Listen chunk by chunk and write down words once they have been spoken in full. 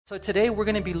So today we're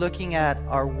going to be looking at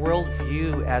our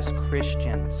worldview as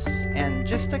Christians. And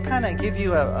just to kind of give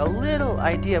you a little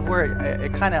idea of where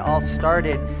it kind of all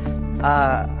started,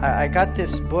 I got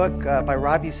this book by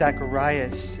Ravi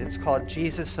Zacharias. It's called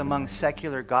Jesus Among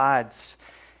Secular Gods.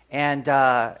 And,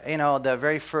 the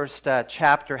very first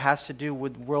chapter has to do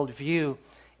with worldview.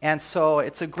 And so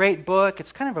it's a great book.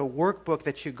 It's kind of a workbook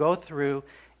that you go through.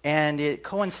 And it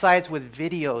coincides with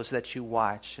videos that you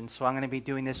watch. And so I'm going to be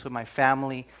doing this with my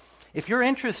family. If you're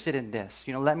interested in this,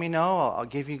 let me know. I'll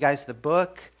give you guys the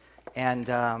book. And,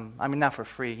 not for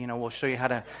free. We'll show you how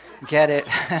to get it.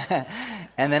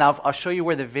 And then I'll show you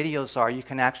where the videos are. You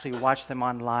can actually watch them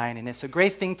online. And it's a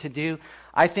great thing to do.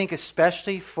 I think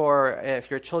especially for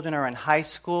if your children are in high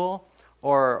school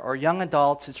or young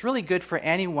adults, it's really good for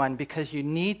anyone because you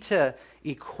need to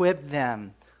equip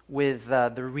them with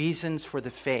the reasons for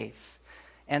the faith.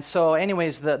 And so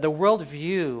anyways, the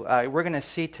worldview we're going to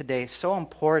see today is so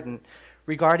important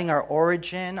regarding our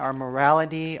origin, our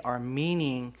morality, our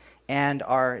meaning, and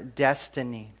our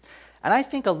destiny. And I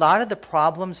think a lot of the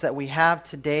problems that we have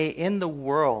today in the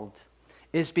world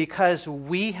is because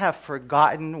we have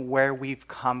forgotten where we've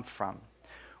come from.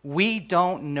 We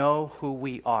don't know who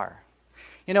we are.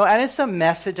 And it's a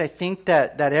message I think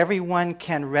that everyone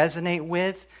can resonate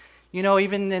with.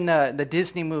 Even in the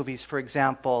Disney movies, for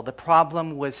example, the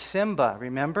problem was Simba,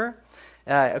 remember?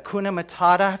 Hakuna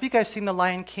Matata. Have you guys seen The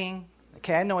Lion King?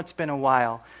 Okay, I know it's been a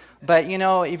while. But,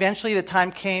 eventually the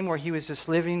time came where he was just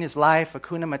living his life,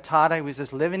 Hakuna Matata. He was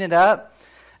just living it up.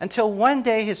 Until one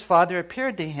day his father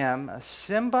appeared to him,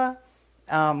 Simba,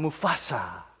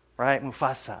 Mufasa, right?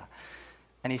 Mufasa.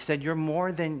 And he said, you're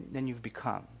more than you've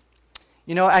become.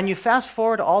 And you fast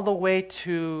forward all the way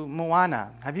to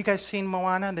Moana. Have you guys seen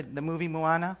Moana, the movie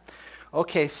Moana?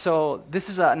 Okay, so this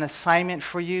is an assignment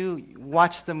for you.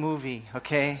 Watch the movie,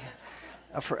 okay?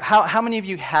 How many of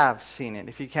you have seen it?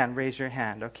 If you can, raise your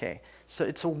hand. Okay. So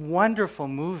it's a wonderful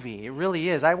movie. It really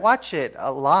is. I watch it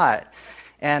a lot.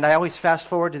 And I always fast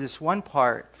forward to this one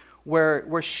part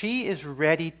where she is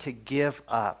ready to give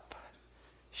up.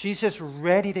 She's just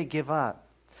ready to give up.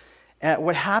 And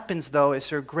what happens, though, is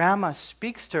her grandma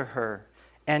speaks to her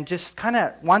and just kind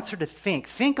of wants her to think.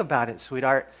 Think about it,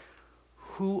 sweetheart.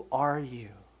 Who are you?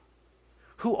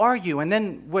 Who are you? And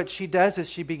then what she does is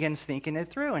she begins thinking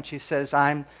it through. And she says,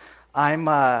 I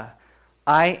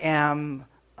am,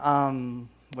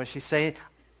 what does she say?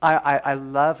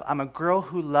 I'm a girl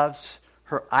who loves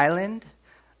her island.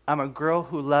 I'm a girl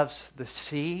who loves the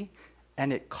sea,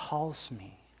 and it calls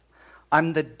me.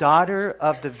 I'm the daughter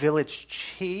of the village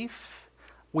chief.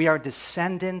 We are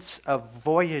descendants of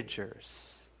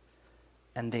voyagers,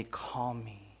 and they call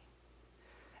me.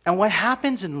 And what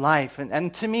happens in life,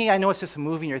 and to me, I know it's just a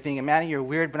movie and you're thinking, Manny, you're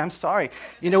weird, but I'm sorry.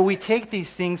 We take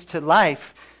these things to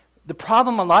life. The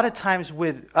problem a lot of times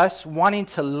with us wanting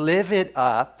to live it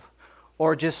up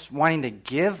or just wanting to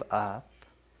give up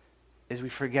is we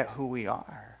forget who we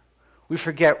are. We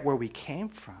forget where we came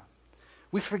from.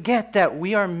 We forget that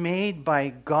we are made by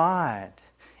God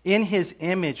in His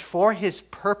image for His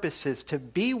purposes to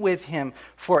be with Him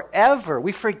forever.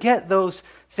 We forget those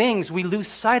things. We lose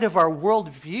sight of our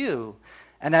worldview.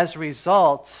 And as a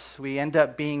result, we end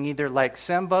up being either like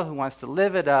Simba, who wants to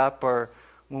live it up, or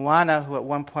Moana, who at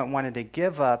one point wanted to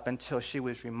give up until she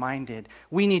was reminded.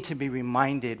 We need to be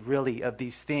reminded, really, of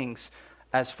these things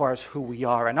as far as who we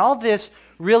are. And all this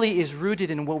really is rooted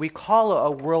in what we call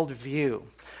a worldview.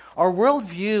 Our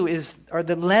worldview are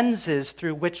the lenses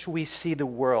through which we see the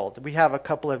world. We have a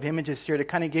couple of images here to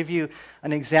kind of give you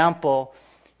an example.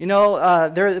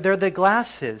 They're the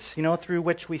glasses, through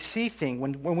which we see things.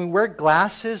 When we wear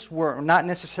glasses, we're not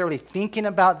necessarily thinking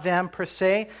about them per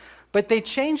se, but they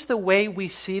change the way we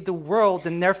see the world,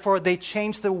 and therefore they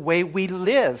change the way we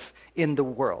live in the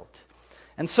world.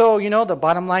 And so, the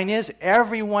bottom line is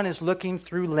everyone is looking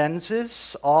through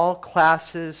lenses. All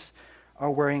classes are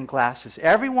wearing glasses.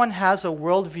 Everyone has a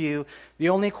worldview. The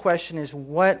only question is,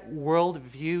 what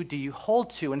worldview do you hold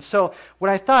to? And so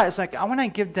what I thought is I want to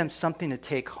give them something to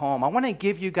take home. I want to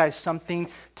give you guys something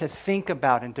to think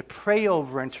about and to pray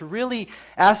over and to really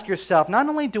ask yourself, not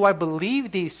only do I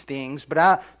believe these things,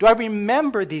 but do I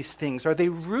remember these things? Are they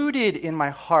rooted in my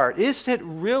heart? Is it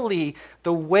really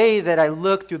the way that I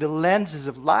look through the lenses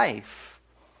of life?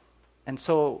 And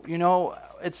so,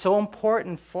 it's so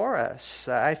important for us.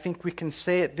 I think we can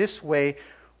say it this way.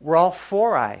 We're all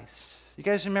four eyes. You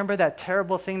guys remember that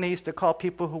terrible thing they used to call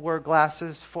people who wear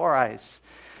glasses? Four eyes.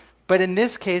 But in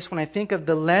this case, when I think of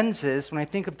the lenses, when I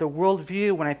think of the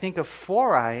worldview, when I think of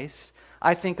four eyes,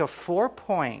 I think of 4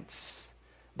 points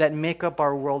that make up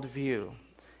our worldview.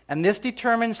 And this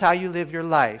determines how you live your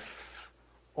life.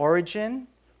 Origin,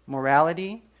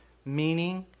 morality,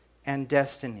 meaning, and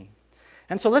destiny.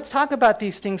 And so let's talk about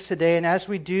these things today, and as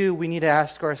we do, we need to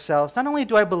ask ourselves, not only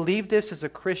do I believe this as a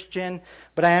Christian,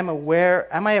 but am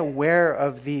I aware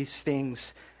of these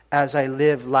things as I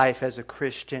live life as a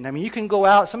Christian? I mean, you can go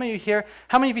out, some of you here,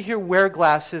 how many of you here wear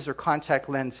glasses or contact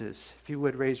lenses? If you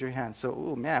would raise your hand. So,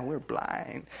 oh man, we're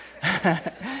blind.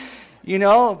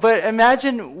 But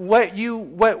imagine what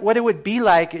it would be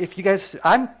like if you guys,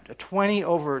 I'm 20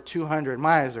 over 200,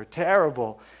 my eyes are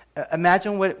terrible.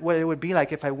 Imagine what it would be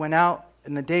like if I went out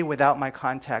in the day without my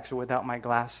contacts or without my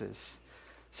glasses.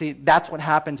 See, that's what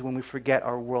happens when we forget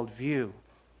our worldview.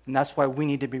 And that's why we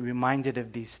need to be reminded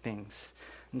of these things.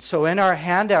 And so in our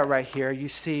handout right here, you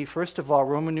see, first of all,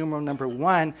 Roman numeral number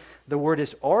 1, the word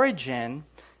is origin.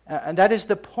 And that is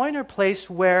the point or place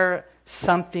where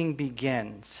something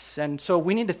begins. And so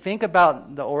we need to think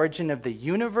about the origin of the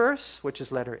universe, which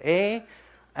is letter A,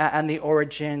 and the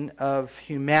origin of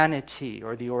humanity,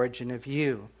 or the origin of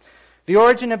you. The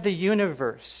origin of the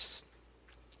universe.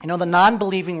 The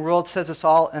non-believing world says it's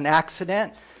all an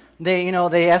accident.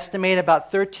 They estimate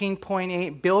about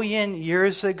 13.8 billion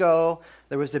years ago,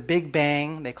 there was a Big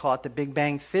Bang. They call it the Big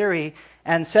Bang Theory.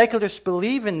 And secularists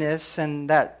believe in this, and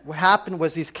that what happened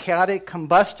was these chaotic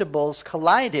combustibles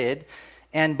collided,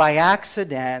 and by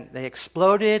accident, they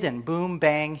exploded, and boom,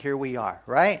 bang, here we are,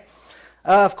 right?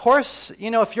 Of course,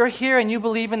 if you're here and you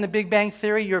believe in the Big Bang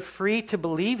Theory, you're free to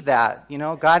believe that.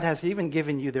 God has even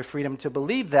given you the freedom to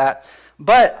believe that.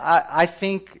 But I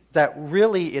think that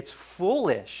really it's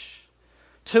foolish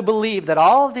to believe that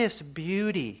all this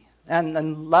beauty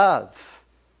and love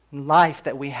and life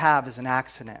that we have is an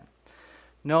accident.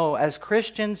 No, as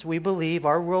Christians, we believe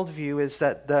our worldview is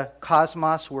that the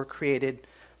cosmos were created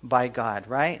by God,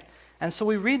 right? And so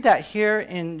we read that here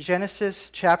in Genesis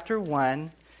chapter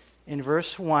 1, in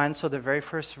verse 1, so the very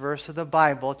first verse of the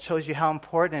Bible, shows you how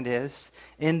important it is.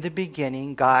 In the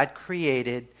beginning, God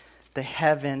created the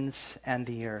heavens and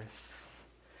the earth.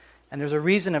 And there's a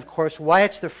reason, of course, why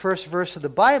it's the first verse of the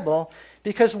Bible,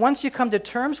 because once you come to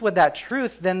terms with that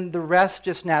truth, then the rest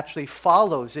just naturally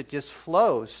follows. It just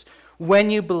flows.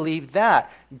 When you believe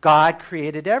that, God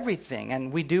created everything.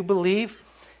 And we do believe,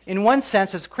 in one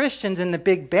sense, as Christians, in the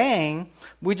Big Bang,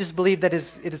 we just believe that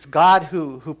it is God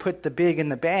who put the big in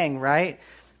the bang, right?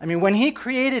 I mean, when He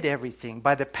created everything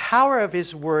by the power of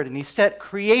His Word, and He set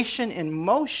creation in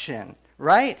motion,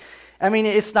 right? I mean,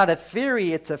 it's not a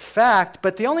theory, it's a fact,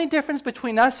 but the only difference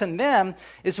between us and them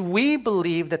is we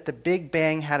believe that the Big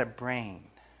Bang had a brain.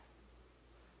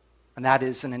 And that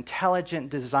is an intelligent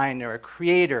designer, a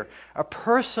creator, a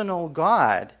personal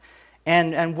God.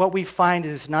 And what we find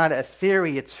is not a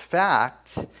theory, it's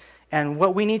fact. And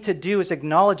what we need to do is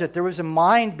acknowledge that there was a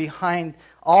mind behind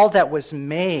all that was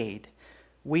made.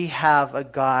 We have a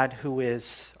God who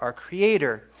is our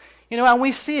creator. And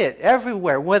we see it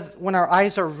everywhere when our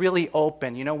eyes are really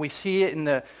open. We see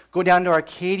it go down to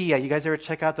Arcadia. You guys ever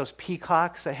check out those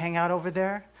peacocks that hang out over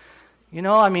there?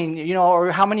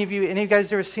 Or how many of you, any of you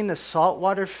guys ever seen the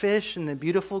saltwater fish and the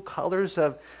beautiful colors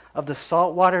of the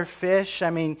saltwater fish? I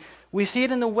mean, we see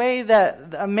it in the way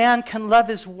that a man can love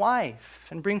his wife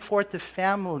and bring forth a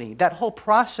family. That whole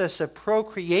process of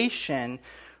procreation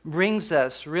brings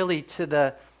us really to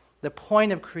the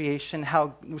point of creation,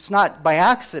 how it's not by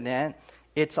accident,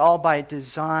 it's all by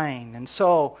design. And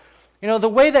so, the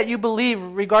way that you believe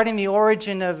regarding the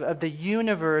origin of the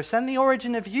universe and the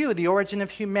origin of you, the origin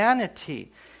of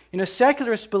humanity.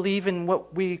 Secularists believe in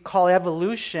what we call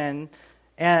evolution.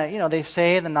 And, they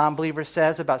say, the non-believer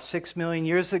says, about 6 million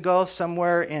years ago,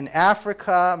 somewhere in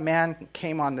Africa, man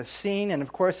came on the scene. And,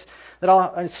 of course, that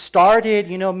all started,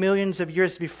 millions of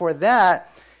years before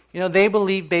that. They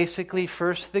believe basically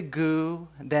first the goo,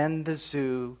 then the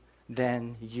zoo,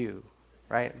 then you,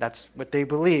 right? That's what they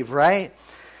believe, right?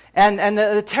 And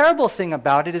the terrible thing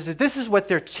about it is that this is what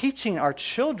they're teaching our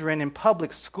children in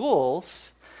public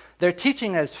schools. They're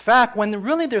teaching as fact when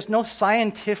really there's no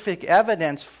scientific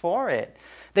evidence for it.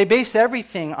 They base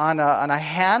everything on a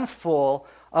handful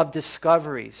of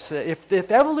discoveries.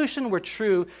 If evolution were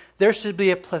true, there should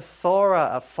be a plethora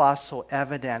of fossil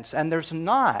evidence, and there's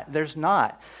not.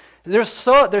 There's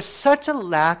such a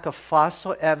lack of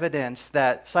fossil evidence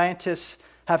that scientists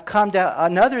have come to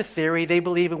another theory. They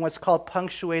believe in what's called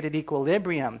punctuated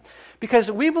equilibrium.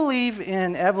 Because we believe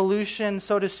in evolution,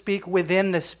 so to speak,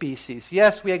 within the species.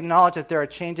 Yes, we acknowledge that there are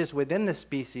changes within the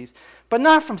species, but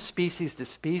not from species to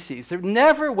species. There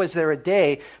never was there a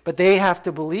day, but they have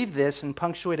to believe this in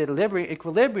punctuated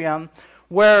equilibrium,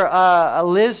 where a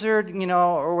lizard,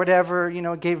 or whatever,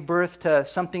 gave birth to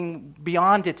something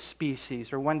beyond its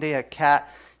species, or one day a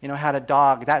cat, had a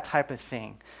dog, that type of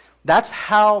thing. That's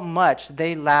how much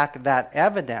they lack that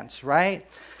evidence, right?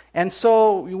 And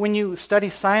so when you study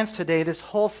science today, this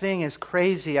whole thing is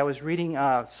crazy. I was reading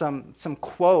some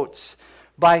quotes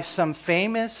by some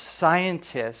famous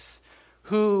scientists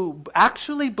who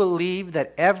actually believe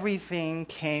that everything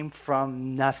came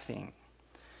from nothing.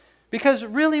 Because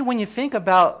really, when you think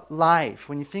about life,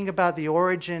 when you think about the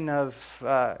origin of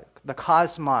the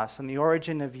cosmos and the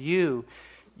origin of you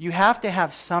have to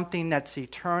have something that's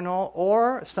eternal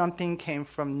or something came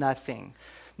from nothing.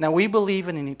 Now, we believe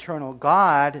in an eternal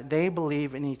God. They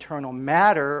believe in eternal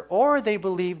matter, or they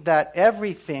believe that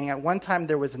everything, at one time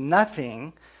there was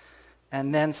nothing,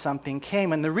 and then something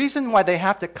came. And the reason why they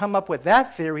have to come up with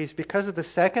that theory is because of the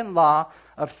second law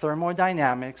of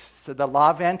thermodynamics, the law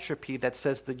of entropy that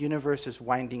says the universe is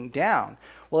winding down.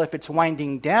 Well, if it's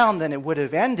winding down, then it would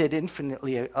have ended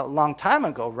infinitely a long time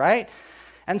ago, right?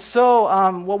 And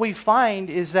so what we find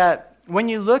is that when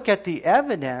you look at the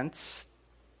evidence,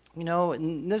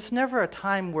 there's never a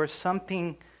time where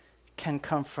something can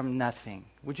come from nothing.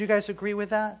 Would you guys agree with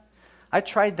that? I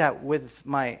tried that with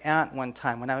my aunt one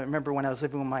time. I remember when I was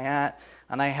living with my aunt,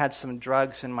 and I had some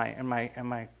drugs in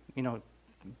my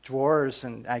drawers,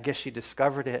 and I guess she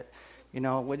discovered it.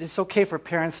 It's okay for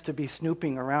parents to be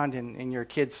snooping around in your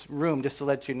kid's room, just to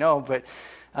let you know. But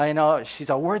she's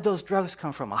like, "Where'd those drugs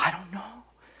come from?" I don't know.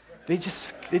 They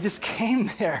just came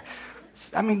there.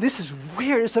 I mean, this is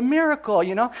weird. It's a miracle,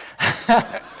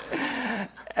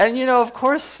 And, of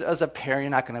course, as a parent, you're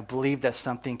not going to believe that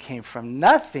something came from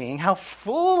nothing. How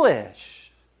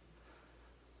foolish.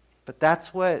 But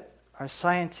that's what our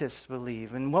scientists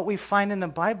believe. And what we find in the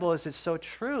Bible is it's so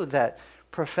true that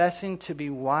professing to be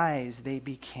wise, they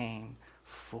became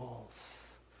fools.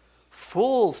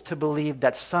 Fools to believe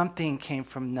that something came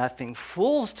from nothing.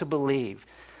 Fools to believe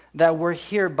that we're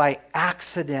here by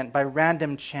accident, by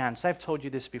random chance. I've told you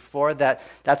this before,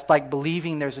 that's like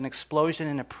believing there's an explosion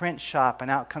in a print shop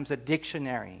and out comes a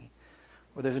dictionary.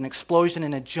 Or there's an explosion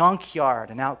in a junkyard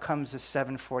and out comes a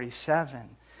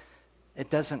 747. It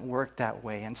doesn't work that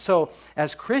way. And so,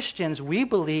 as Christians, we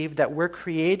believe that we're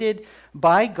created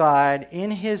by God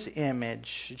in His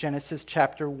image. Genesis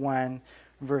chapter 1,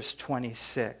 verse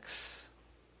 26.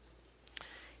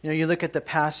 You look at the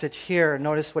passage here,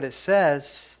 notice what it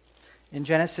says. In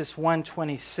Genesis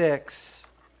 1:26,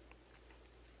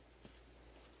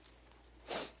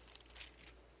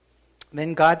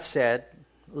 then God said,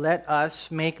 "Let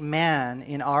us make man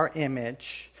in our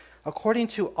image, according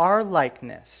to our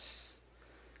likeness.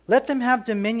 Let them have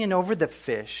dominion over the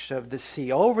fish of the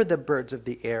sea, over the birds of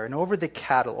the air, and over the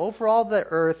cattle, over all the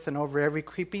earth, and over every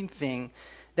creeping thing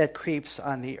that creeps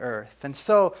on the earth." And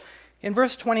so, in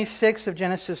verse 26 of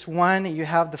Genesis 1, you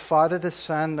have the Father, the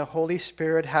Son, the Holy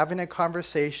Spirit having a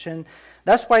conversation.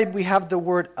 That's why we have the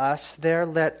word us there.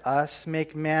 Let us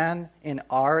make man in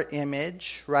our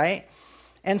image, right?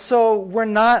 And so we're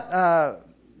not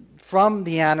from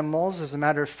the animals. As a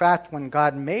matter of fact, when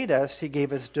God made us, He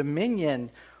gave us dominion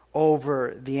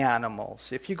over the animals.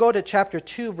 If you go to chapter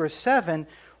 2, verse 7,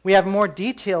 we have more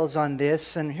details on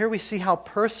this. And here we see how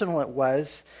personal it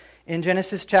was. In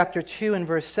Genesis chapter 2 and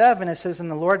verse 7, it says, "And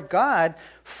the Lord God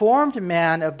formed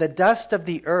man of the dust of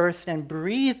the earth and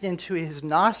breathed into his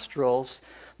nostrils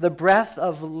the breath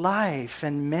of life,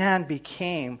 and man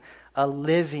became a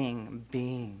living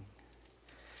being."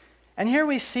 And here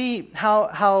we see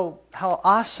how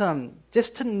awesome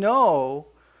just to know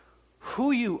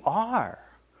who you are,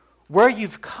 where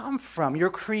you've come from.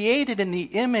 You're created in the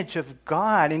image of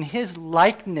God, in His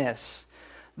likeness.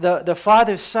 The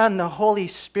Father, Son, the Holy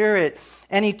Spirit,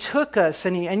 and He took us,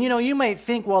 and you might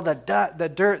think, well,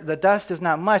 the dust is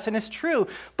not much, and it's true,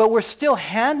 but we're still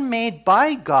handmade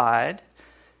by God,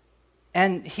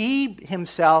 and He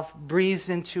Himself breathes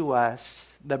into us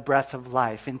the breath of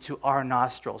life, into our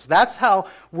nostrils. That's how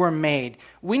we're made.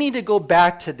 We need to go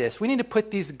back to this. We need to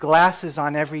put these glasses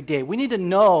on every day. We need to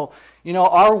know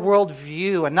our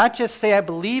worldview, and not just say I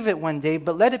believe it one day,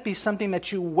 but let it be something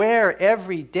that you wear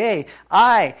every day.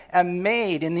 I am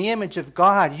made in the image of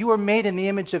God. You are made in the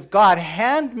image of God,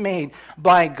 handmade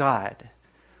by God.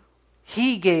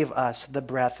 He gave us the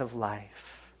breath of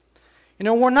life.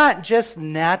 We're not just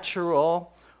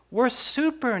natural, we're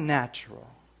supernatural.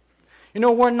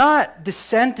 We're not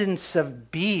descendants of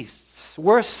beasts.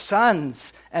 We're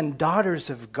sons and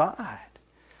daughters of God.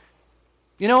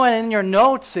 And in your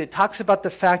notes, it talks about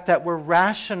the fact that we're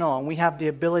rational and we have the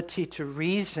ability to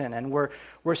reason, and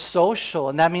we're social,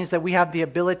 and that means that we have the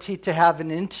ability to have an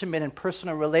intimate and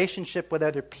personal relationship with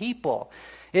other people.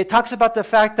 It talks about the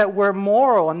fact that we're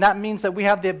moral, and that means that we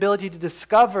have the ability to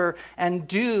discover and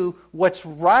do what's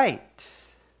right.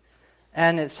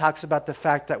 And it talks about the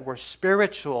fact that we're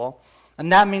spiritual.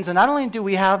 And that means that not only do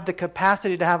we have the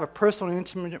capacity to have a personal and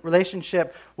intimate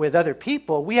relationship with other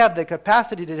people, we have the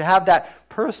capacity to have that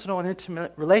personal and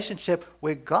intimate relationship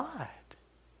with God.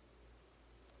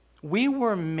 We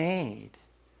were made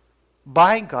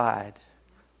by God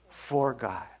for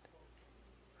God.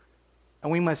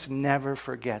 And we must never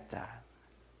forget that.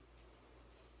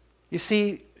 You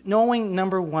see, knowing,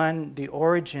 number one, the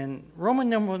origin, Roman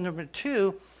number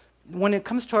two, when it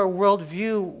comes to our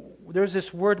worldview, there's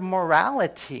this word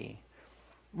morality.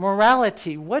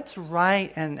 Morality, what's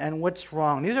right and what's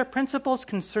wrong. These are principles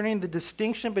concerning the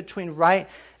distinction between right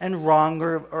and wrong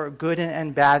or good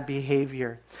and bad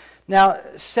behavior. Now,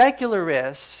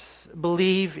 secularists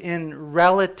believe in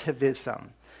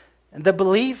relativism. The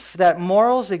belief that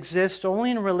morals exist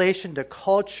only in relation to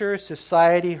culture,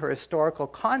 society, or historical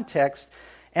context,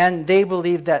 and they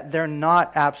believe that they're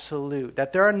not absolute,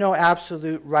 that there are no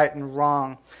absolute right and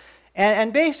wrong.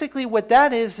 And basically what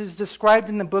that is described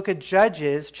in the book of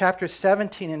Judges, chapter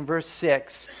 17 and verse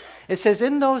 6. It says,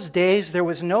 "In those days there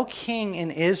was no king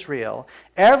in Israel.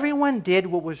 Everyone did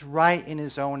what was right in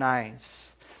his own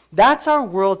eyes." That's our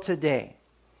world today.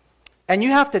 And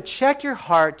you have to check your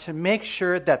heart to make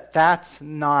sure that that's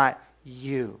not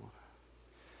you.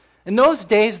 In those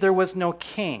days, there was no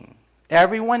king.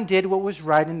 Everyone did what was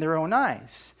right in their own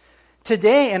eyes.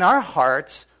 Today, in our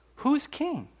hearts, who's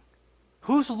king?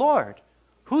 Who's Lord?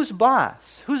 Who's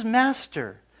boss? Who's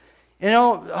master? You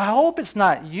know, I hope it's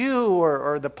not you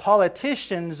or the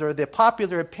politicians or the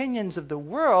popular opinions of the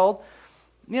world.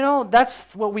 You know, that's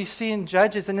what we see in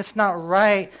Judges, and it's not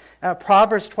right.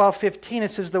 Proverbs 12:15,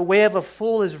 it says, "The way of a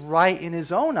fool is right in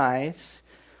his own eyes,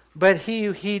 but he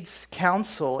who heeds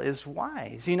counsel is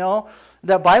wise." You know,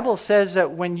 the Bible says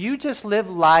that when you just live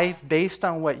life based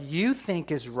on what you think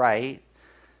is right,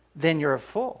 then you're a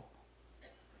fool.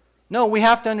 No, we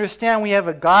have to understand we have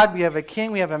a God, we have a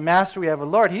king, we have a master, we have a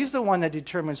Lord. He's the one that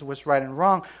determines what's right and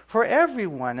wrong for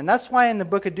everyone. And that's why in the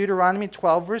book of Deuteronomy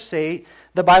 12, verse 8,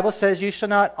 the Bible says, "You shall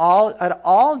not at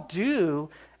all do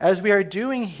as we are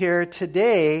doing here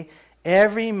today,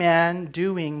 every man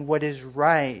doing what is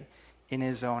right in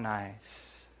his own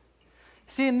eyes."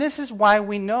 See, and this is why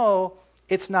we know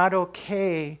it's not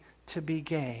okay to be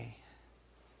gay.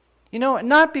 You know,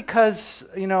 not because,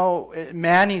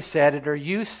 Manny said it or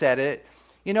you said it,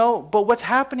 but what's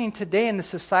happening today in the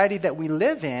society that we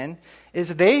live in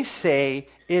is they say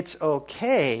it's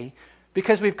okay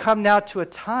because we've come now to a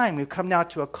time, we've come now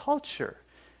to a culture.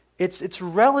 It's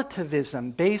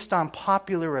relativism based on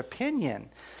popular opinion.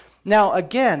 Now,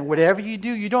 again, whatever you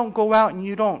do, you don't go out and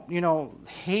you don't,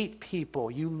 hate people.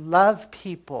 You love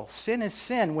people. Sin is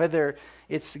sin, whether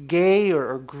it's gay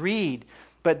or greed.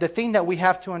 But the thing that we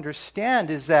have to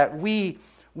understand is that we,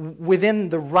 within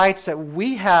the rights that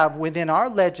we have within our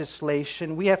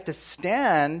legislation, we have to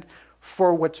stand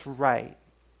for what's right.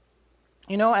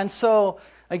 And so,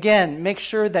 again, make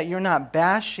sure that you're not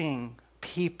bashing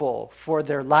people for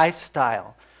their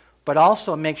lifestyle, but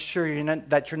also make sure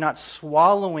that you're not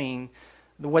swallowing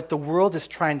what the world is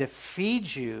trying to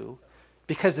feed you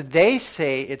because they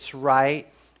say it's right.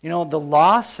 The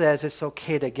law says it's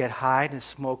okay to get high and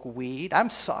smoke weed. I'm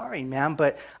sorry, man,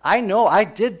 but I know I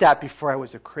did that before I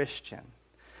was a Christian.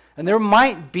 And there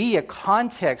might be a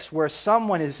context where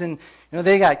someone is in,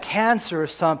 they got cancer or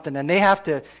something, and they have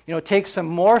to, take some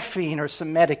morphine or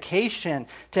some medication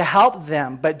to help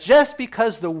them. But just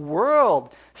because the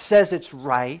world says it's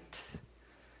right,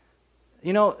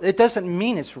 it doesn't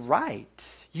mean it's right.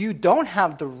 You don't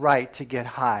have the right to get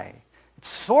high. It's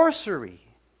sorcery,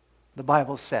 the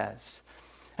Bible says.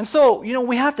 And so,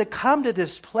 we have to come to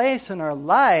this place in our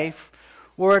life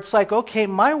where it's like, okay,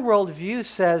 my worldview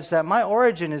says that my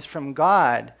origin is from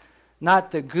God,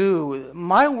 not the goo.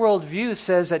 My worldview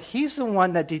says that He's the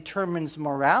one that determines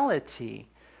morality.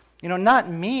 Not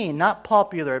me, not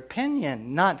popular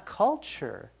opinion, not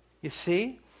culture. You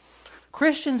see?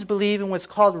 Christians believe in what's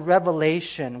called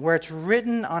revelation, where it's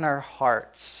written on our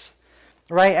hearts.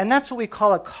 Right? And that's what we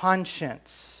call a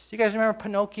conscience. You guys remember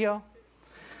Pinocchio?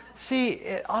 See,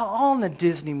 all in the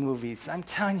Disney movies, I'm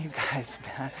telling you guys,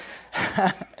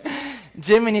 man.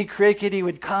 Jiminy Cricket, he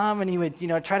would come and he would,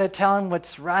 try to tell him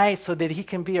what's right so that he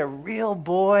can be a real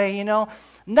boy, And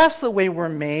that's the way we're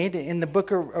made in the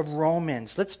book of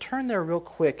Romans. Let's turn there real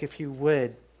quick, if you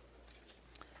would.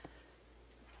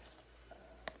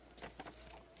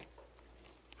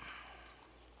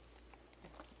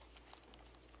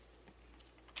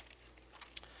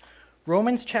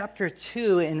 Romans chapter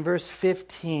 2 in verse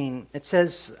 15, it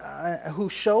says, who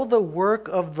show the work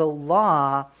of the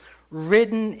law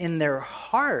written in their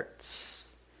hearts,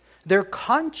 their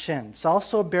conscience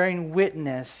also bearing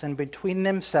witness, and between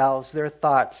themselves their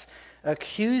thoughts,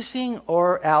 accusing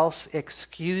or else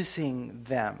excusing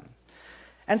them.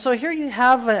 And so here you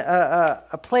have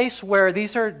a place where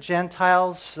these are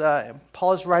Gentiles.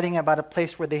 Paul is writing about a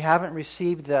place where they haven't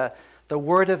received the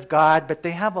Word of God, but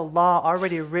they have a law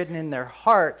already written in their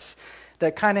hearts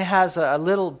that kind of has a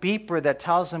little beeper that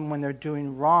tells them when they're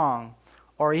doing wrong,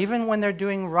 or even when they're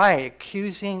doing right,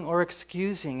 accusing or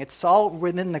excusing. It's all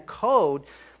within the code.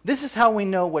 This is how we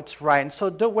know what's right. And so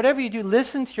whatever you do,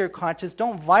 listen to your conscience.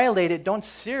 Don't violate it. Don't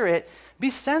sear it. Be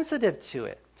sensitive to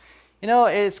it. You know,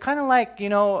 it's kind of like,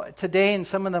 today in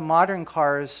some of the modern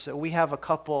cars, we have a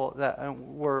couple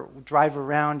that drive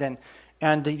around,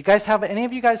 and you guys have, any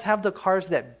of you guys have the cars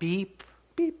that beep,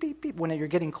 beep, beep, beep, when you're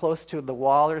getting close to the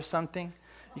wall or something?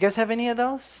 You guys have any of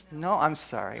those? No? I'm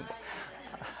sorry.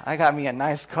 I got me a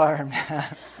nice car,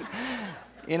 man.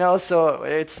 So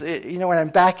when I'm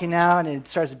backing out and it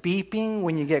starts beeping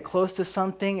when you get close to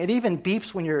something. It even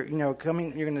beeps when you're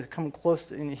going to come close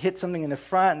and hit something in the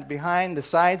front, behind, the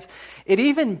sides. It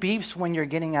even beeps when you're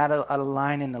getting out of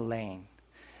line in the lane.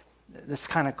 That's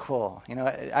kind of cool.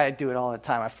 I do it all the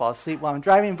time. I fall asleep while I'm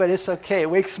driving, but it's okay. It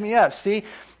wakes me up. See,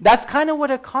 that's kind of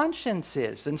what a conscience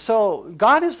is. And so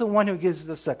God is the one who gives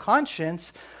us a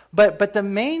conscience, but the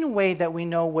main way that we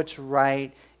know what's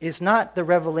right is not the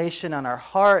revelation on our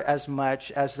heart as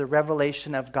much as the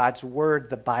revelation of God's Word,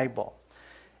 the Bible.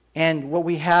 And what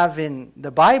we have in the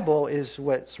Bible is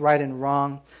what's right and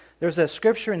wrong. There's a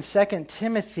scripture in 2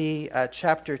 Timothy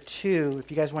chapter 2. If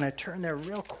you guys want to turn there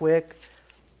real quick.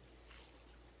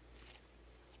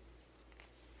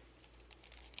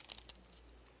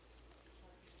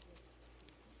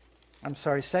 I'm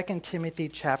sorry, 2 Timothy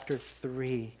chapter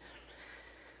 3.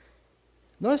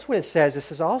 Notice what it says. It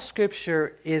says, all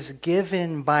Scripture is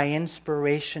given by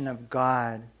inspiration of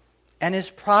God and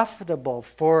is profitable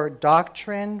for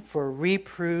doctrine, for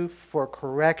reproof, for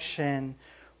correction,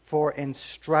 for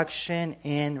instruction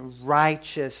in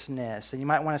righteousness. And you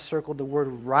might want to circle the word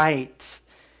right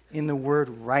in the word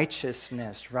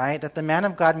righteousness, right? That the man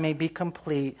of God may be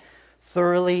complete,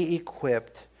 thoroughly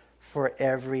equipped for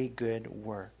every good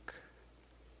work.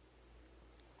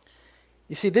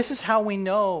 You see, this is how we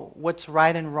know what's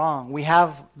right and wrong. We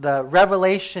have the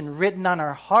revelation written on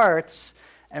our hearts,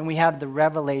 and we have the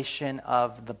revelation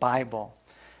of the Bible.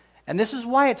 And this is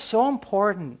why it's so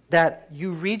important that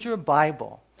you read your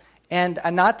Bible. And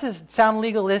not to sound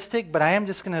legalistic, but I am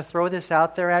just going to throw this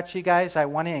out there at you guys. I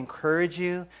want to encourage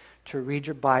you to read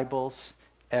your Bibles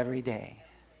every day.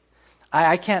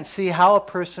 I can't see how a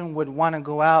person would want to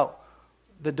go out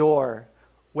the door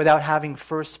without having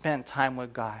first spent time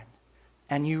with God.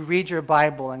 And you read your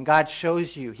Bible and God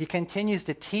shows you. He continues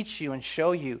to teach you and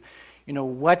show you,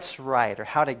 what's right or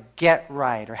how to get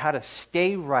right or how to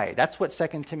stay right. That's what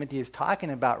 2 Timothy is talking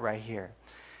about right here.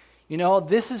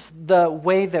 This is the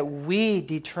way that we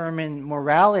determine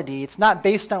morality. It's not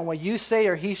based on what you say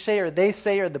or he say or they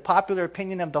say or the popular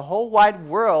opinion of the whole wide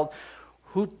world.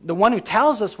 The one who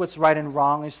tells us what's right and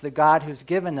wrong is the God who's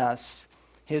given us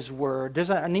His Word. There's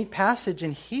a neat passage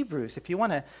in Hebrews. If you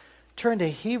want to turn to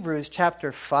Hebrews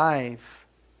chapter 5.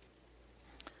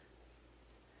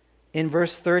 In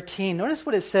verse 13, notice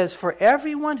what it says, for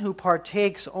everyone who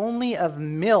partakes only of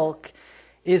milk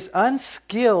is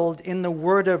unskilled in the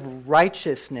word of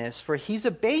righteousness, for he's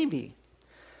a baby.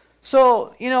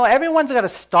 So, everyone's got to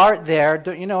start there.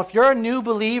 If you're a new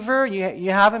believer,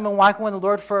 you haven't been walking with the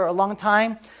Lord for a long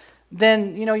time,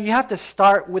 then, you have to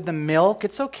start with the milk.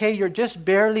 It's okay, you're just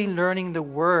barely learning the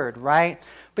word, right?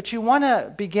 But you want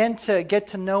to begin to get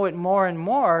to know it more and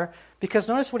more, because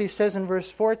notice what he says in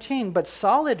verse 14, but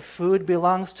solid food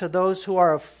belongs to those who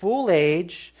are of full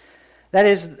age, that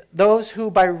is, those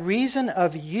who by reason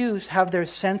of use have their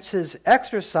senses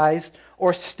exercised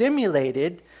or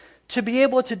stimulated to be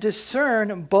able to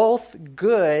discern both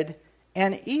good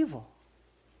and evil.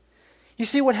 You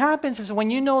see, what happens is when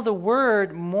you know the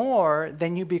Word more,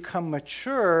 then you become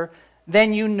mature,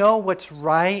 then you know what's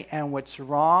right and what's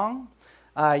wrong.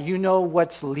 You know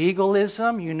what's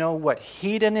legalism. You know what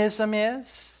hedonism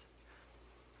is.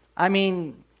 I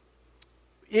mean,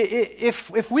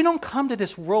 if we don't come to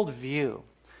this worldview,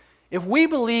 if we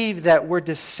believe that we're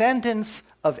descendants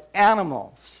of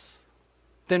animals,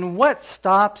 then what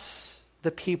stops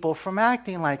the people from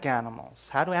acting like animals?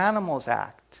 How do animals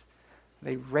act?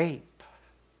 They rape.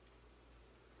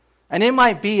 And it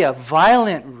might be a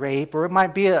violent rape, or it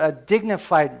might be a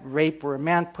dignified rape where a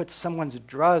man puts someone's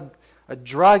drug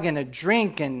and a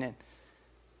drink, and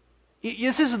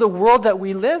this is the world that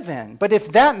we live in. But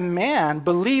if that man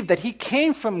believed that he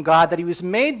came from God, that he was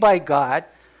made by God,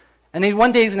 And then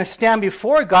one day he's going to stand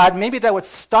before God. Maybe that would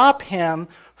stop him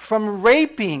from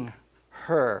raping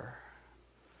her.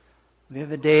 The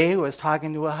other day I was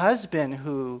talking to a husband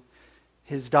who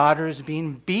his daughter's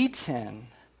being beaten.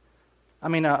 A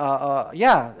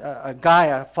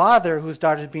father whose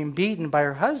daughter's being beaten by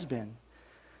her husband.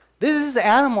 This is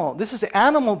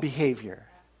animal behavior.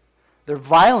 They're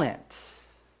violent.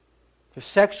 They're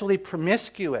sexually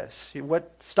promiscuous.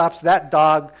 What stops that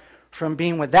dog from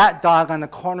being with that dog on the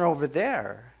corner over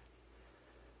there?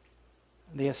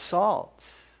 The assault.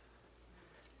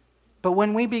 But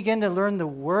when we begin to learn the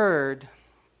Word,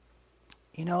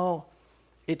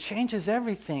 it changes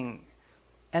everything.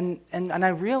 And I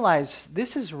realize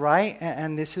this is right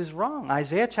and this is wrong.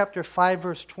 Isaiah chapter 5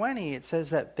 verse 20, it says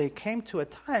that they came to a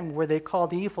time where they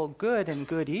called evil good and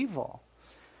good evil.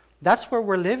 That's where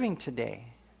we're living today.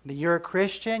 That you're a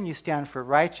Christian, you stand for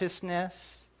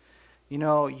righteousness. You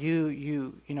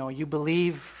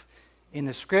believe in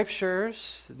the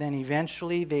Scriptures. Then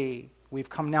eventually we've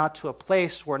come now to a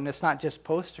place where it's not just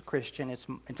post-Christian,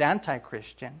 it's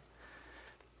anti-Christian.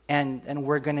 And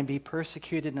we're going to be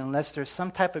persecuted unless there's some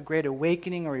type of great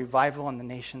awakening or revival in the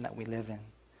nation that we live in.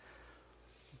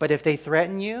 But if they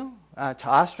threaten you to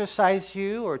ostracize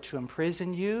you or to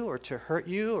imprison you or to hurt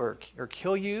you or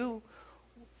kill you,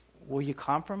 will you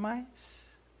compromise?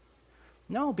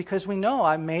 No, because we know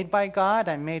I'm made by God,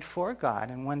 I'm made for God,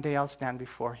 and one day I'll stand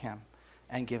before Him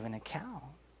and give an account.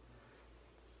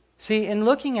 See, in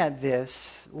looking at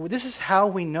this is how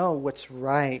we know what's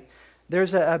right.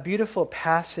 There's a beautiful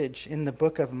passage in the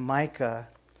book of Micah,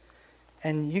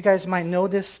 and you guys might know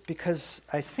this because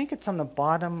I think it's on the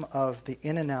bottom of the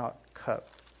In-N-Out cup.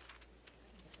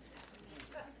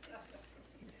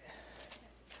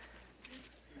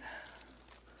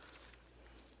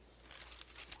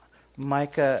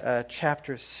 Micah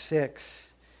chapter 6,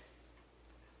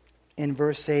 in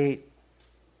verse 8.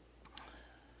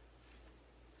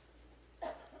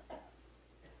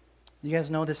 You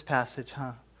guys know this passage,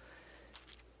 huh?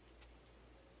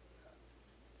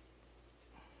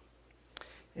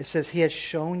 It says, He has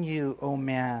shown you, O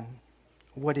man,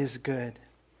 what is good.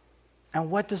 And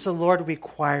what does the Lord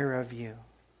require of you?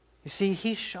 You see,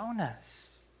 He's shown us.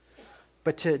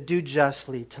 But to do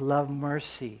justly, to love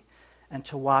mercy, and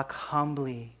to walk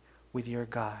humbly with your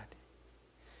God.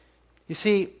 You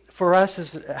see, for us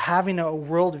as having a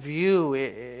worldview,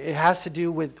 it has to do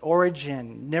with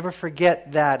origin. Never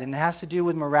forget that. And it has to do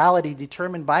with morality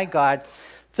determined by God.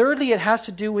 Thirdly, it has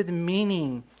to do with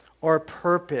meaning or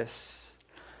purpose.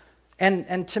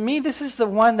 And to me, this is the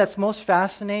one that's most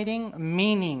fascinating.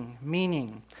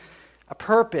 Meaning. A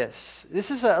purpose. This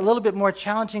is a little bit more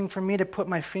challenging for me to put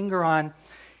my finger on.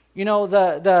 You know,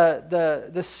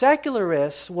 the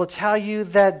secularists will tell you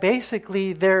that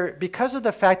basically because of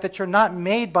the fact that you're not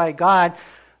made by God,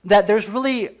 that there's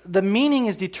really, the meaning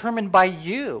is determined by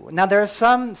you. Now, there are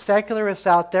some secularists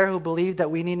out there who believe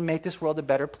that we need to make this world a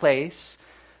better place.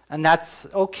 And that's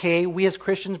okay. We as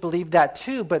Christians believe that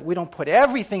too, but we don't put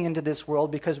everything into this world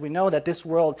because we know that this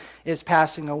world is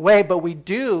passing away. But we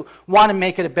do want to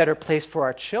make it a better place for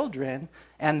our children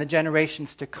and the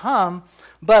generations to come.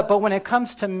 But when it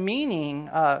comes to meaning,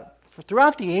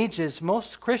 throughout the ages,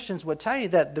 most Christians would tell you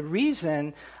that the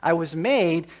reason I was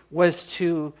made was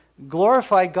to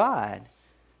glorify God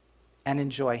and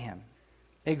enjoy Him.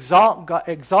 Exalt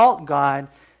God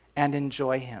and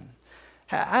enjoy Him.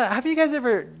 Have you guys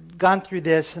ever gone through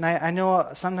this? And I know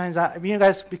sometimes, you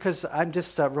guys, because I'm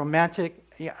just romantic.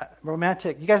 You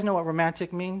guys know what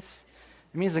romantic means?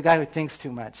 It means the guy who thinks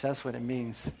too much. That's what it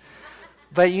means.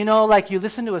 But you know, like you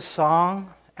listen to a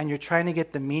song and you're trying to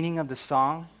get the meaning of the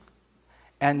song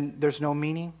and there's no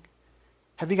meaning.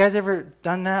 Have you guys ever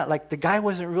done that? Like the guy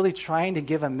wasn't really trying to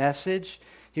give a message.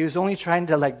 He was only trying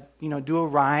to do a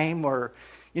rhyme or,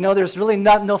 there's really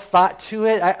no thought to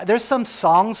it. There's some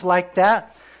songs like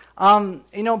that.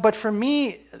 But for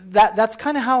me, that's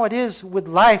kind of how it is with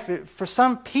life. For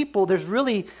some people, there's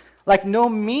really no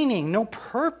meaning, no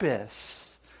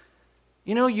purpose.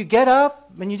 You get up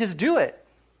and you just do it.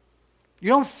 You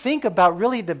don't think about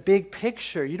really the big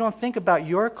picture. You don't think about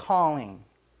your calling,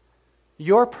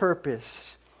 your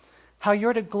purpose, how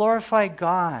you're to glorify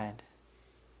God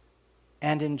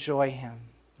and enjoy Him.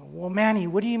 Well, Manny,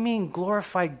 what do you mean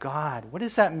glorify God? What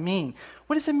does that mean?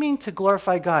 What does it mean to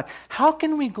glorify God? How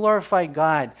can we glorify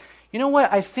God? You know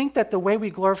what? I think that the way we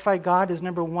glorify God is,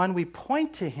 number one, we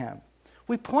point to Him.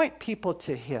 We point people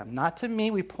to Him, not to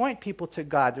me. We point people to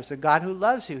God. There's a God who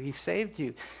loves you. He saved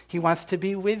you. He wants to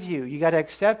be with you. You got to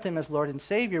accept Him as Lord and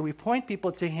Savior. We point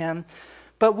people to Him,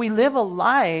 but we live a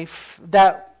life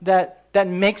that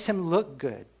makes Him look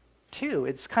good, too.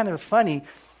 It's kind of funny.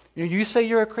 You say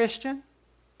you're a Christian?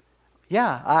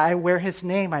 Yeah, I wear his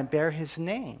name, I bear his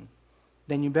name.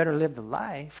 Then you better live the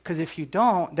life, because if you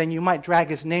don't, then you might drag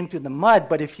his name through the mud,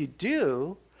 but if you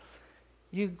do,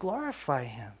 you glorify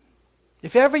him.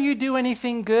 If ever you do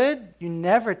anything good, you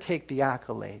never take the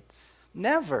accolades.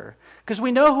 Never. Because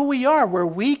we know who we are. We're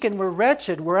weak and we're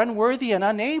wretched. We're unworthy and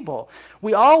unable.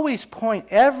 We always point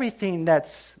everything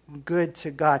that's good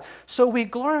to God. So we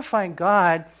glorify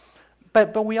God,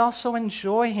 but we also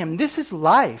enjoy him. This is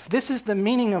life. This is the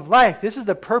meaning of life. This is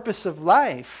the purpose of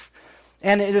life.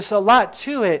 And there's a lot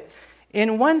to it.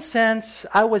 In one sense,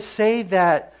 I would say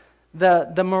that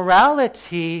the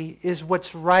morality is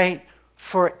what's right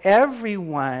for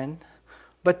everyone,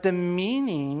 but the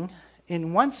meaning,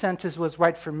 in one sense, is what's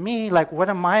right for me. Like, what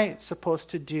am I supposed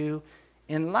to do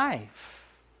in life?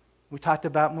 We talked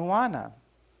about Moana.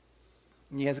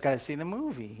 You guys got to see the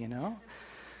movie,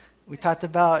 We talked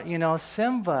about,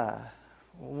 Simba.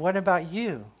 What about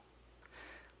you?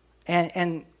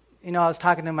 And I was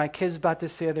talking to my kids about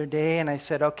this the other day, and I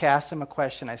said, okay, I asked them a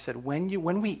question. I said,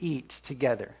 when we eat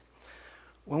together,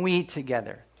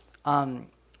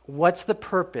 what's the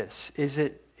purpose? Is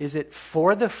it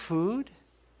for the food,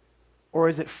 or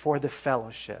is it for the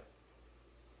fellowship?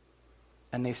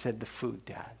 And they said, the food,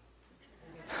 Dad.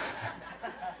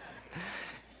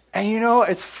 And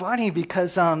it's funny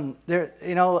because how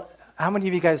many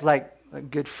of you guys like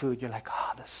good food? You're like,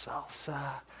 oh, the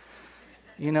salsa.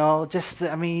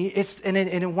 It's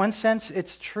in one sense,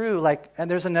 it's true.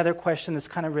 And there's another question that's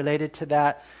kind of related to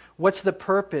that. What's the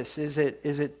purpose? Is it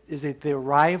the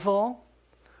arrival,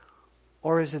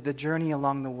 or is it the journey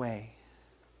along the way?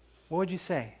 What would you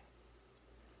say?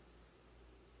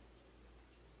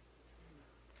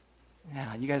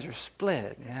 Yeah, you guys are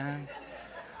split, man.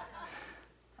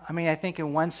 I think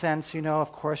in one sense,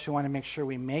 of course, we want to make sure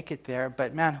we make it there.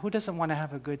 But man, who doesn't want to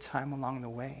have a good time along the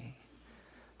way?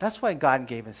 That's why God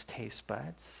gave us taste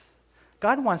buds.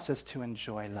 God wants us to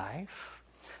enjoy life.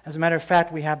 As a matter of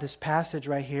fact, we have this passage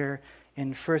right here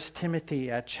in 1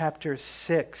 Timothy chapter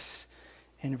 6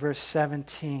 in verse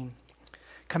 17.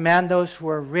 Command those who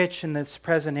are rich in this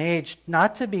present age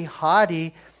not to be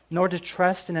haughty, nor to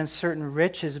trust in uncertain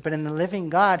riches, but in the living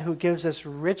God who gives us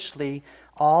richly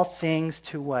all things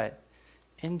to what?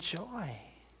 Enjoy.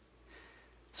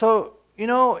 So,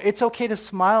 it's okay to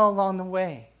smile along the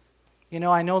way.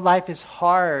 I know life is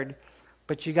hard,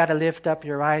 but you got to lift up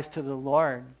your eyes to the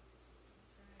Lord.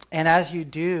 And as you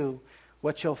do,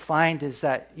 what you'll find is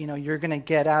that, you're going to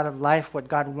get out of life what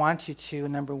God wants you to.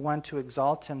 Number one, to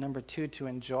exalt him. Number two, to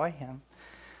enjoy him.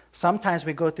 Sometimes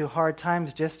we go through hard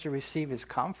times just to receive his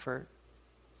comfort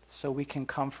so we can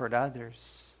comfort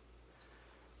others.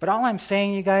 But all I'm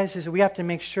saying, you guys, is we have to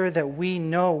make sure that we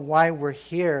know why we're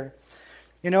here.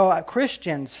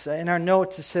 Christians, in our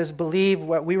notes, it says, believe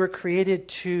what we were created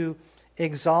to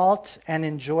exalt and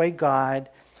enjoy God,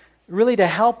 really to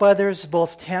help others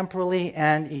both temporally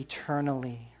and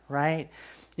eternally, right?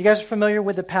 You guys are familiar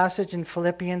with the passage in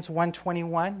Philippians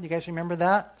 1:21? You guys remember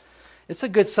that? It's a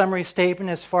good summary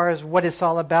statement as far as what it's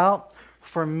all about.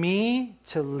 For me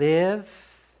to live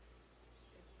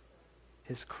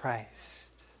is Christ.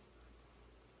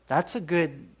 That's a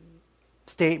good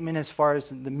statement as far as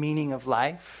the meaning of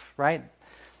life, right?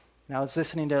 And I was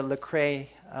listening to Lecrae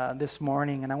this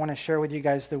morning, and I want to share with you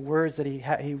guys the words that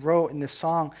he wrote in this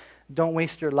song, Don't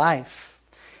Waste Your Life.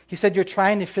 He said, you're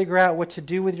trying to figure out what to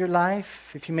do with your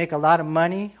life. If you make a lot of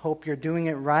money, hope you're doing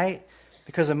it right.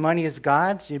 Because the money is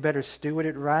God's, you better steward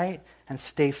it right and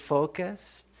stay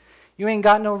focused. You ain't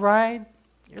got no ride.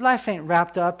 Your life ain't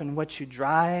wrapped up in what you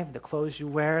drive, the clothes you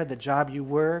wear, the job you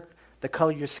work, the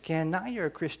color of your skin. Now you're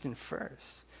a Christian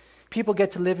first. People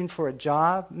get to living for a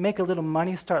job, make a little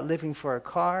money, start living for a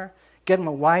car, get them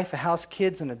a wife, a house,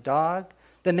 kids, and a dog.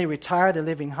 Then they retire, they're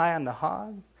living high on the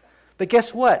hog. But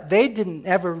guess what? They didn't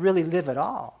ever really live at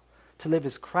all. To live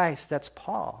as Christ, that's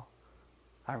Paul,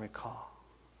 I recall.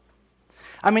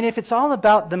 If it's all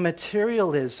about the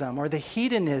materialism or the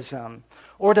hedonism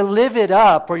or to live it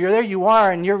up, or there you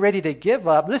are and you're ready to give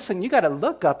up, listen, you got to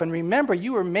look up and remember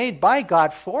you were made by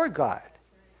God for God.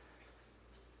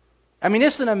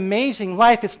 It's an amazing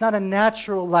life. It's not a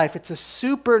natural life. It's a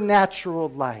supernatural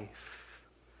life.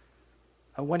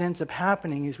 And what ends up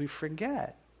happening is we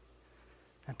forget.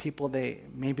 And people, they're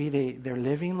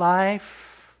living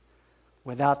life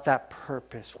without that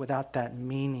purpose, without that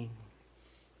meaning.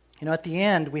 At the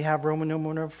end, we have Roman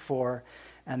numeral 4,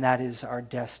 and that is our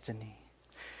destiny.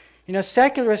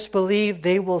 Secularists believe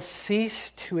they will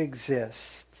cease to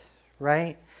exist,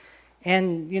 right?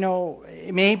 And,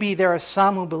 maybe there are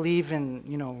some who believe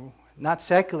in, not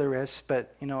secularists,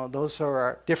 but those who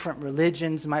are different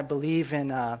religions might believe in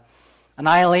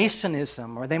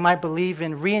annihilationism, or they might believe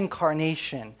in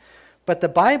reincarnation. But the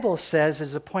Bible says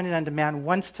it's appointed unto man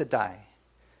once to die,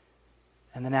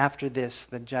 and then after this,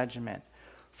 the judgment.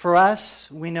 For us,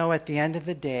 we know at the end of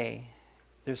the day,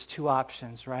 there's two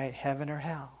options, right? Heaven or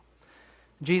hell.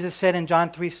 Jesus said in John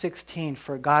 3:16,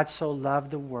 "For God so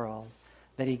loved the world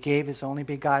that he gave his only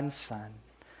begotten Son,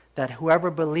 that whoever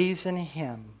believes in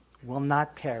him will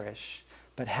not perish,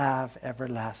 but have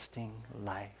everlasting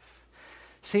life."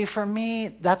 See, for me,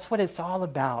 that's what it's all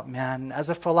about, man. As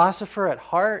a philosopher at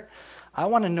heart, I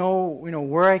want to know,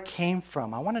 where I came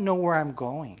from. I want to know where I'm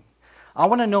going. I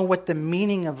want to know what the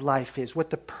meaning of life is,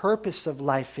 what the purpose of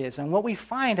life is. And what we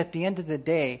find at the end of the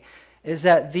day is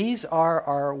that these are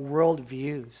our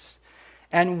worldviews.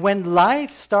 And when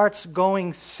life starts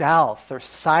going south or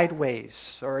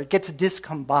sideways, or it gets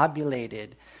discombobulated,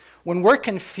 when we're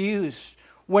confused,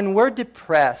 when we're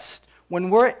depressed, when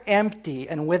we're empty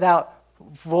and without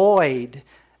void,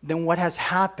 then what has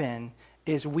happened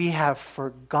is we have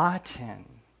forgotten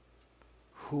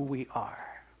who we are.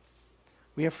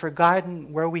 We have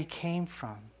forgotten where we came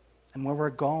from and where we're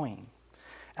going.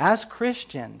 As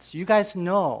Christians, you guys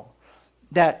know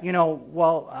that,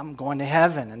 I'm going to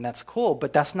heaven and that's cool,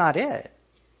 but that's not it.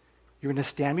 You're going to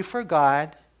stand before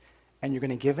God and you're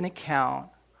going to give an account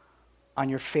on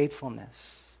your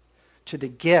faithfulness to the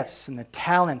gifts and the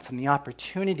talents and the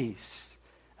opportunities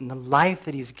and the life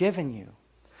that he's given you.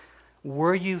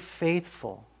 Were you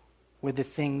faithful with the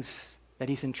things that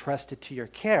he's entrusted to your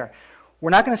care? We're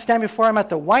not going to stand before him at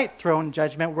the white throne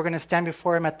judgment. We're going to stand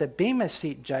before him at the bema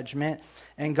seat judgment.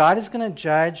 And God is going to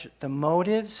judge the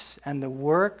motives and the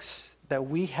works that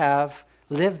we have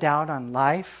lived out on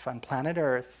life, on planet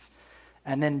Earth.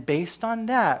 And then based on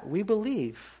that, we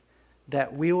believe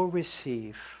that we will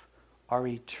receive our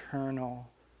eternal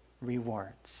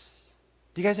rewards.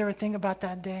 Do you guys ever think about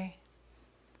that day?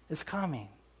 It's coming.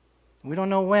 We don't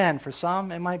know when. For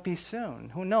some, it might be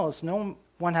soon. Who knows? No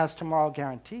one has tomorrow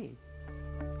guaranteed.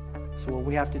 So what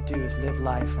we have to do is live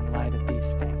life in light of these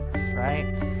things, right?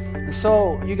 And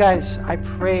so, you guys, I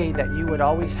pray that you would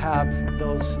always have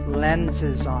those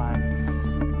lenses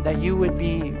on, that you would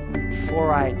be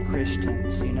four-eyed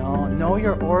Christians, Know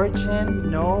your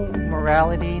origin, know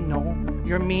morality, know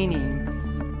your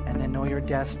meaning, and then know your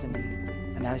destiny.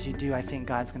 And as you do, I think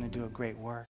God's going to do a great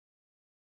work.